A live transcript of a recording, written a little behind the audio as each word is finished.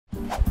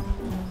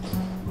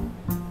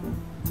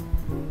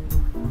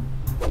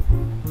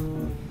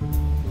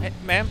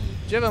ma'am,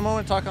 do you have a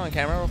moment to talk on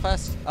camera real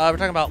fast? We're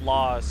talking about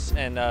laws,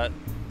 and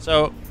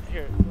so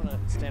here, you want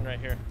to stand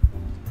right here.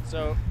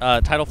 So,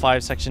 Title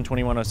 5, Section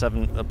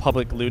 2107,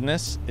 public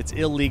lewdness. It's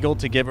illegal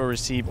to give or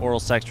receive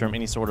oral sex from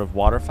any sort of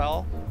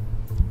waterfowl.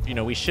 You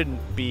know, we shouldn't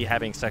be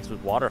having sex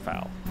with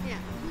waterfowl. Yeah.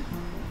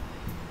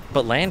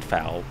 But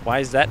landfowl, why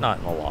is that not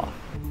in the law?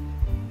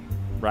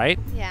 Right?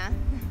 Yeah.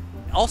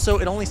 Also,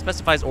 it only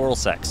specifies oral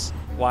sex.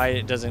 Why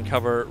it doesn't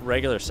cover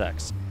regular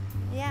sex?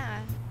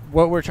 Yeah.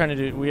 What we're trying to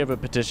do, we have a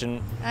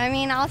petition. I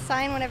mean, I'll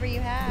sign whatever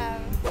you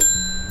have.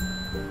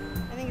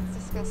 I think it's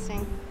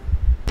disgusting.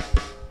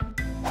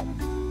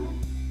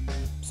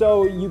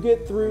 So you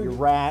get through your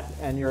rat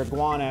and your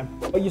iguana,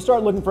 but you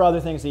start looking for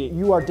other things to eat.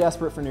 You are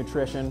desperate for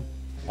nutrition,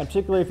 and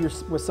particularly if you're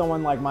with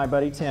someone like my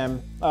buddy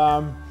Tim.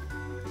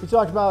 We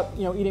talked about,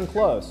 eating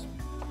clothes.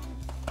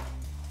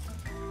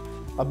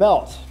 A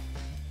belt.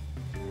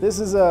 This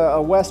is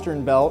a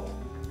Western belt,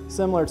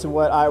 similar to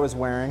what I was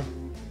wearing.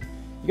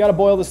 You got to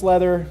boil this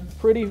leather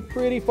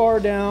pretty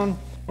far down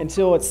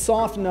until it's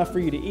soft enough for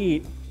you to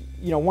eat.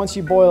 Once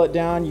you boil it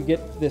down, you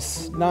get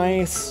this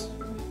nice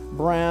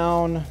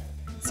brown.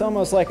 It's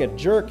almost like a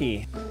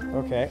jerky.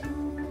 Okay.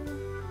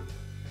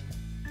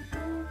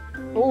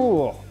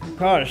 Oh,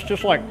 God, it's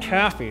just like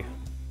taffy.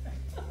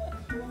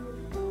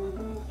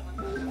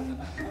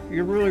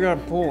 You really gotta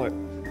pull it.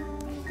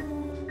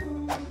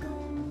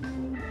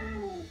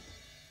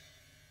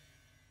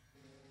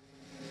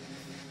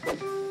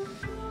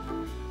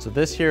 So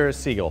this here is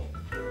seagull.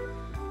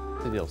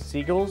 The deal.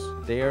 Seagulls,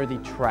 they are the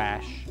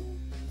trash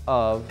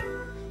of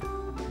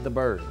the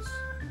birds.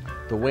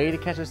 The way to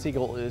catch a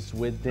seagull is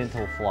with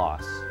dental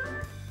floss.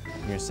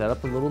 You're gonna set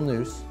up a little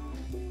noose.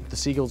 The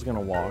seagull's gonna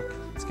walk.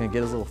 It's gonna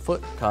get his little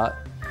foot caught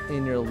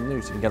in your little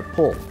noose, and you gotta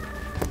pull.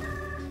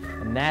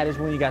 And that is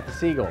when you got the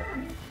seagull.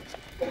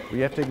 What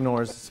you have to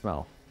ignore is the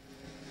smell.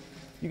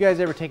 You guys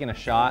ever taken a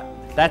shot?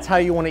 That's how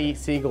you wanna eat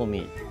seagull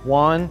meat.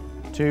 1,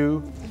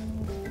 2.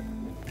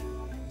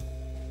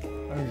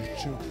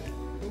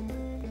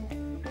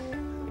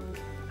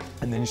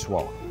 And then you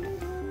swallow.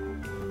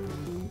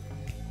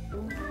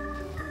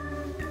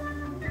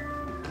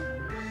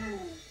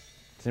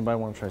 Does anybody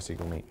want to try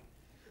seagull meat?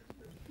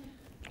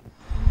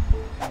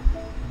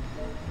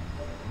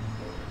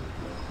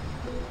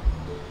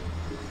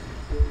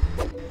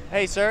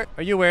 Hey, sir,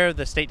 are you aware of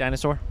the state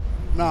dinosaur?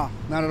 No,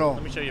 not at all.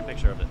 Let me show you a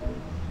picture of it.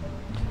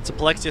 It's a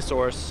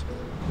Plesiosaurus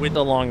with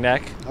a long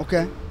neck.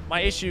 Okay. My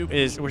issue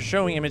is we're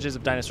showing images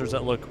of dinosaurs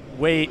that look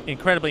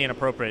incredibly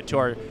inappropriate to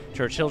our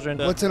children.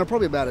 What's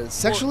inappropriate about it?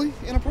 Sexually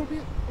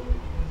inappropriate?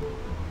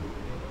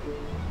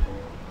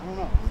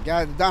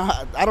 I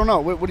don't know.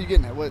 What are you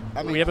getting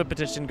at? We have a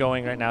petition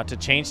going right now to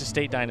change the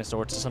state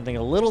dinosaur to something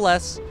a little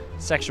less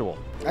sexual.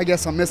 I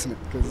guess I'm missing it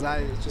because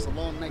it's just a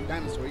long-necked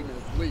dinosaur eating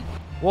its leaf.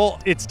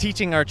 Well, it's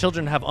teaching our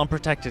children to have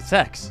unprotected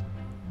sex.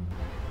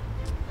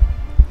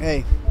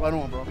 Hey, right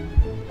on, bro.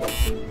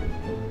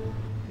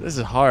 This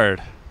is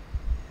hard.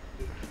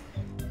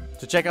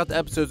 To check out the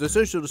episodes of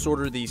Social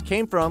Disorder these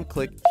came from,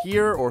 click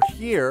here or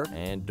here,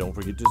 and don't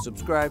forget to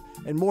subscribe.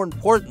 And more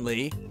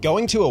importantly,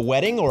 going to a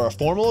wedding or a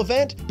formal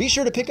event? Be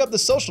sure to pick up the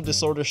Social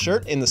Disorder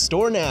shirt in the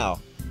store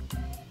now.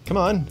 Come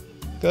on,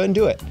 go ahead and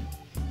do it.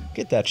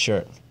 Get that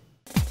shirt.